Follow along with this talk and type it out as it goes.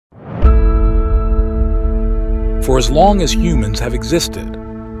for as long as humans have existed.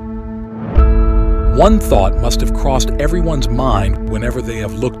 One thought must have crossed everyone's mind whenever they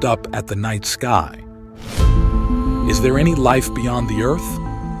have looked up at the night sky. Is there any life beyond the Earth?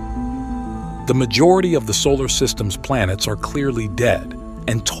 The majority of the solar system's planets are clearly dead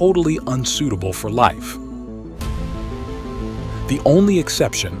and totally unsuitable for life. The only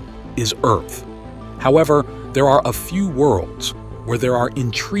exception is Earth. However, there are a few worlds where there are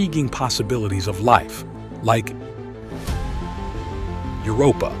intriguing possibilities of life, like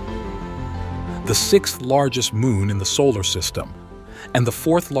Europa, the sixth largest moon in the solar system, and the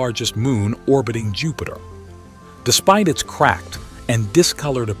fourth largest moon orbiting Jupiter. Despite its cracked and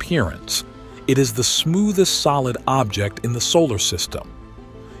discolored appearance, it is the smoothest solid object in the solar system.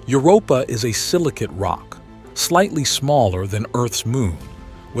 Europa is a silicate rock, slightly smaller than Earth's moon,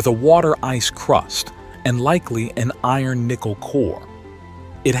 with a water-ice crust and likely an iron-nickel core.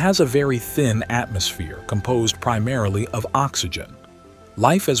 It has a very thin atmosphere composed primarily of oxygen.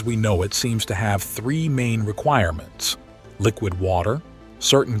 Life as we know it seems to have three main requirements: liquid water,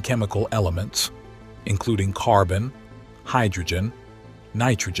 certain chemical elements, including carbon, hydrogen,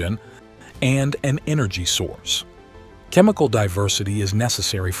 nitrogen, and an energy source. Chemical diversity is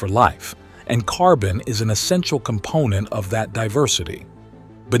necessary for life, and carbon is an essential component of that diversity.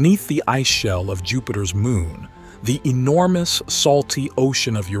 Beneath the ice shell of Jupiter's moon, the enormous, salty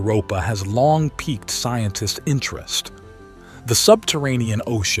ocean of Europa has long piqued scientists' interest. The subterranean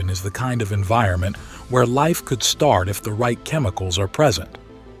ocean is the kind of environment where life could start if the right chemicals are present.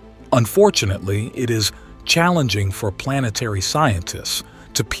 Unfortunately, it is challenging for planetary scientists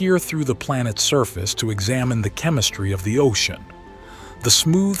to peer through the planet's surface to examine the chemistry of the ocean. The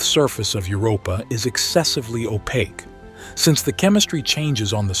smooth surface of Europa is excessively opaque. Since the chemistry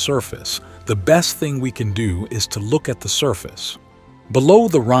changes on the surface, the best thing we can do is to look at the surface. Below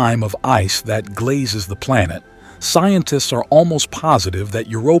the rime of ice that glazes the planet, scientists are almost positive that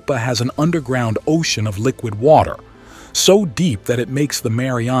Europa has an underground ocean of liquid water, so deep that it makes the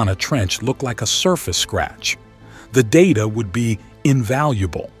Mariana Trench look like a surface scratch. The data would be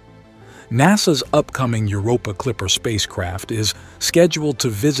invaluable. NASA's upcoming Europa Clipper spacecraft is scheduled to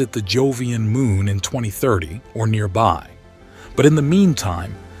visit the Jovian moon in 2030 or nearby. But in the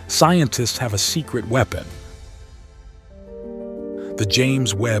meantime, scientists have a secret weapon: the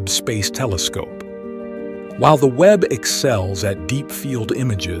James Webb Space Telescope. While the Webb excels at deep-field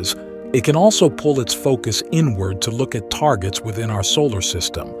images, it can also pull its focus inward to look at targets within our solar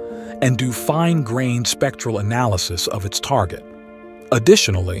system and do fine-grained spectral analysis of its target.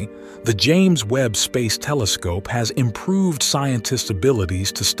 Additionally, the James Webb Space Telescope has improved scientists'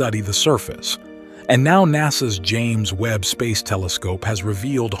 abilities to study the surface, and now NASA's James Webb Space Telescope has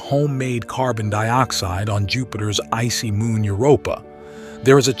revealed homemade carbon dioxide on Jupiter's icy moon Europa.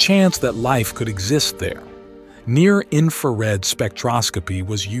 There is a chance that life could exist there. Near-infrared spectroscopy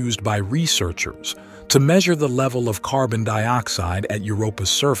was used by researchers to measure the level of carbon dioxide at Europa's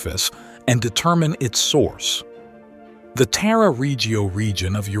surface and determine its source. The Tara Regio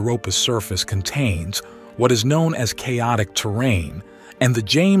region of Europa's surface contains what is known as chaotic terrain, and the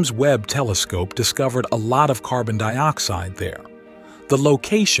James Webb Telescope discovered a lot of carbon dioxide there. The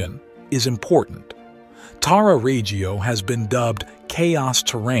location is important. Tara Regio has been dubbed chaos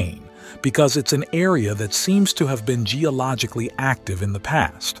terrain because it's an area that seems to have been geologically active in the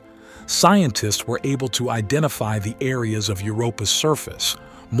past. Scientists were able to identify the areas of Europa's surface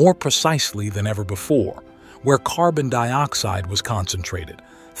more precisely than ever before, where carbon dioxide was concentrated,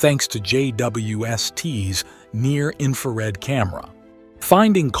 thanks to JWST's near-infrared camera.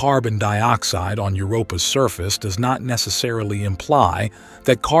 Finding carbon dioxide on Europa's surface does not necessarily imply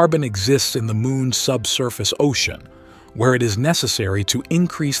that carbon exists in the moon's subsurface ocean, where it is necessary to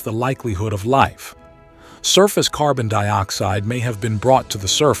increase the likelihood of life. Surface carbon dioxide may have been brought to the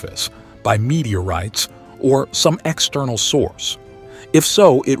surface by meteorites or some external source. If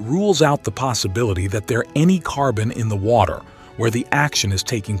so, it rules out the possibility that there is any carbon in the water where the action is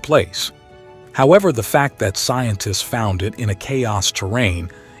taking place. However, the fact that scientists found it in a chaos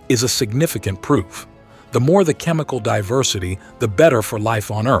terrain is a significant proof. The more the chemical diversity, the better for life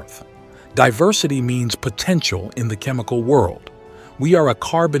on Earth. Diversity means potential in the chemical world. We are a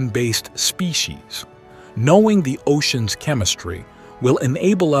carbon-based species. Knowing the ocean's chemistry will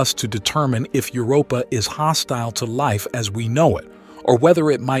enable us to determine if Europa is hostile to life as we know it, or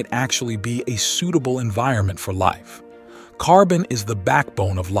whether it might actually be a suitable environment for life. Carbon is the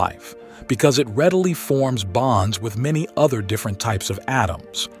backbone of life because it readily forms bonds with many other different types of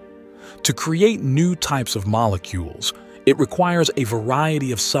atoms. To create new types of molecules, it requires a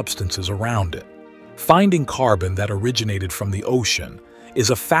variety of substances around it. Finding carbon that originated from the ocean is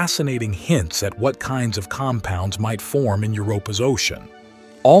a fascinating hint at what kinds of compounds might form in Europa's ocean.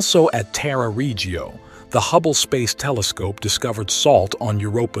 Also at Tara Regio, the Hubble Space Telescope discovered salt on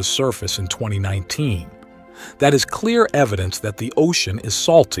Europa's surface in 2019. That is clear evidence that the ocean is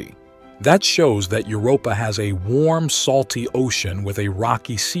salty. That shows that Europa has a warm, salty ocean with a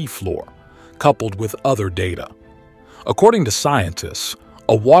rocky seafloor, coupled with other data. According to scientists,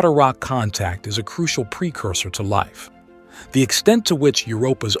 a water-rock contact is a crucial precursor to life. The extent to which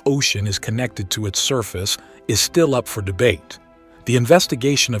Europa's ocean is connected to its surface is still up for debate. The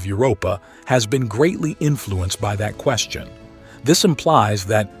investigation of Europa has been greatly influenced by that question. This implies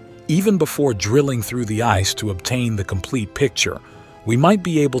that, even before drilling through the ice to obtain the complete picture, we might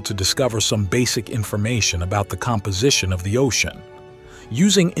be able to discover some basic information about the composition of the ocean.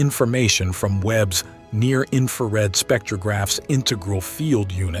 Using information from Webb's near-infrared spectrograph's integral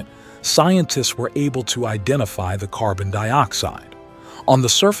field unit, scientists were able to identify the carbon dioxide. On the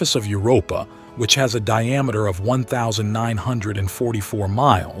surface of Europa, which has a diameter of 1,944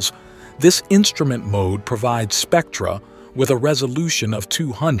 miles, this instrument mode provides spectra with a resolution of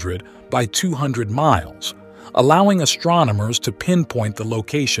 200 by 200 miles, allowing astronomers to pinpoint the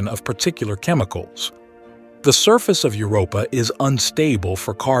location of particular chemicals. The surface of Europa is unstable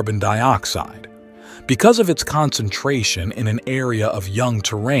for carbon dioxide. Because of its concentration in an area of young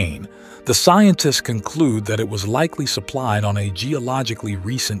terrain, the scientists conclude that it was likely supplied on a geologically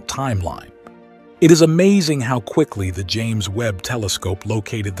recent timeline. It is amazing how quickly the James Webb Telescope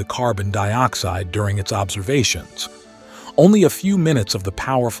located the carbon dioxide during its observations. Only a few minutes of the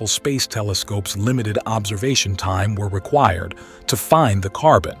powerful space telescope's limited observation time were required to find the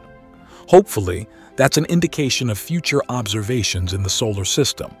carbon. Hopefully, that's an indication of future observations in the solar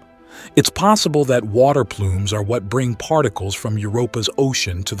system. It's possible that water plumes are what bring particles from Europa's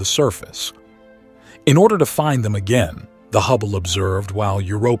ocean to the surface. In order to find them again, the Hubble observed while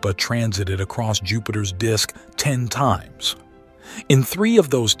Europa transited across Jupiter's disk 10 times. In 3 of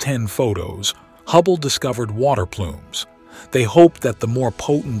those 10 photos, Hubble discovered water plumes. They hoped that the more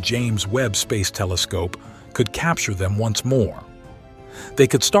potent James Webb Space Telescope could capture them once more. They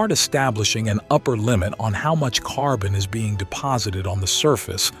could start establishing an upper limit on how much carbon is being deposited on the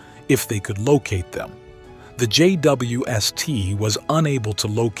surface if they could locate them. The JWST was unable to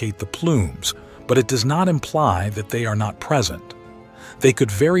locate the plumes, but it does not imply that they are not present. They could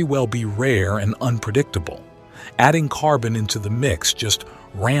very well be rare and unpredictable. Adding carbon into the mix just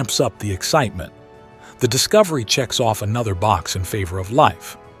ramps up the excitement. The discovery checks off another box in favor of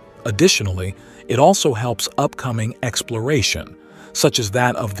life. Additionally, it also helps upcoming exploration, such as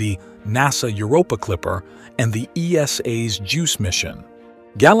that of the NASA Europa Clipper and the ESA's JWST mission.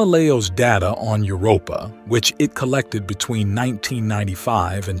 Galileo's data on Europa, which it collected between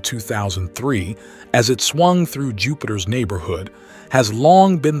 1995 and 2003 as it swung through Jupiter's neighborhood, has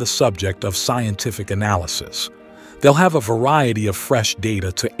long been the subject of scientific analysis. They'll have a variety of fresh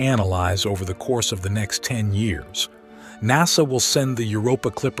data to analyze over the course of the next 10 years. NASA will send the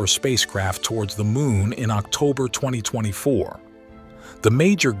Europa Clipper spacecraft towards the Moon in October 2024. The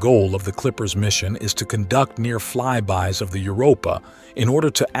major goal of the Clipper's mission is to conduct near flybys of the Europa in order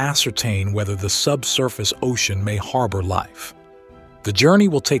to ascertain whether the subsurface ocean may harbor life. The journey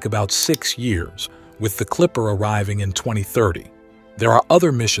will take about 6 years, with the Clipper arriving in 2030. There are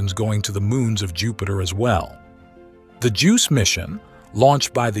other missions going to the moons of Jupiter as well. The JWST mission,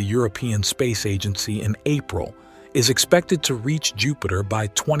 launched by the European Space Agency in April, is expected to reach Jupiter by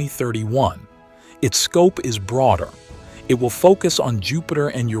 2031. Its scope is broader. It will focus on Jupiter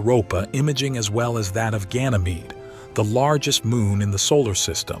and Europa imaging as well as that of Ganymede, the largest moon in the solar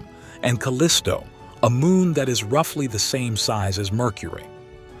system, and Callisto, a moon that is roughly the same size as Mercury.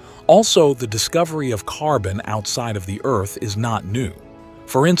 Also, the discovery of carbon outside of the Earth is not new.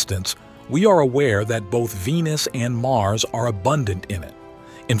 For instance, we are aware that both Venus and Mars are abundant in it.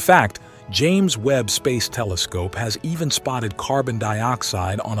 In fact, James Webb Space Telescope has even spotted carbon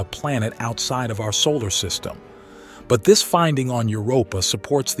dioxide on a planet outside of our solar system. But this finding on Europa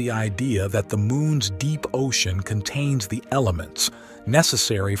supports the idea that the Moon's deep ocean contains the elements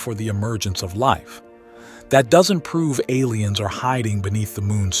necessary for the emergence of life. That doesn't prove aliens are hiding beneath the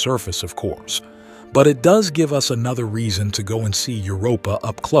Moon's surface, of course, but it does give us another reason to go and see Europa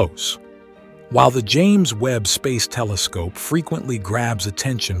up close. While the James Webb Space Telescope frequently grabs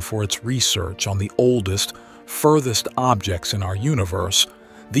attention for its research on the oldest, furthest objects in our universe,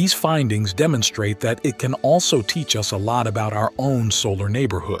 these findings demonstrate that it can also teach us a lot about our own solar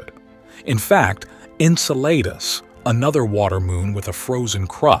neighborhood. In fact, Enceladus, another water moon with a frozen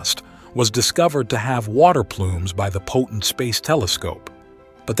crust, was discovered to have water plumes by the potent space telescope.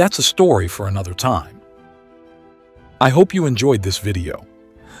 But that's a story for another time. I hope you enjoyed this video.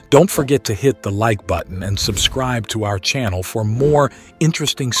 Don't forget to hit the like button and subscribe to our channel for more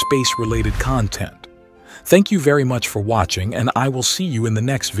interesting space-related content. Thank you very much for watching, and I will see you in the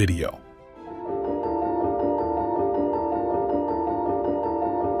next video.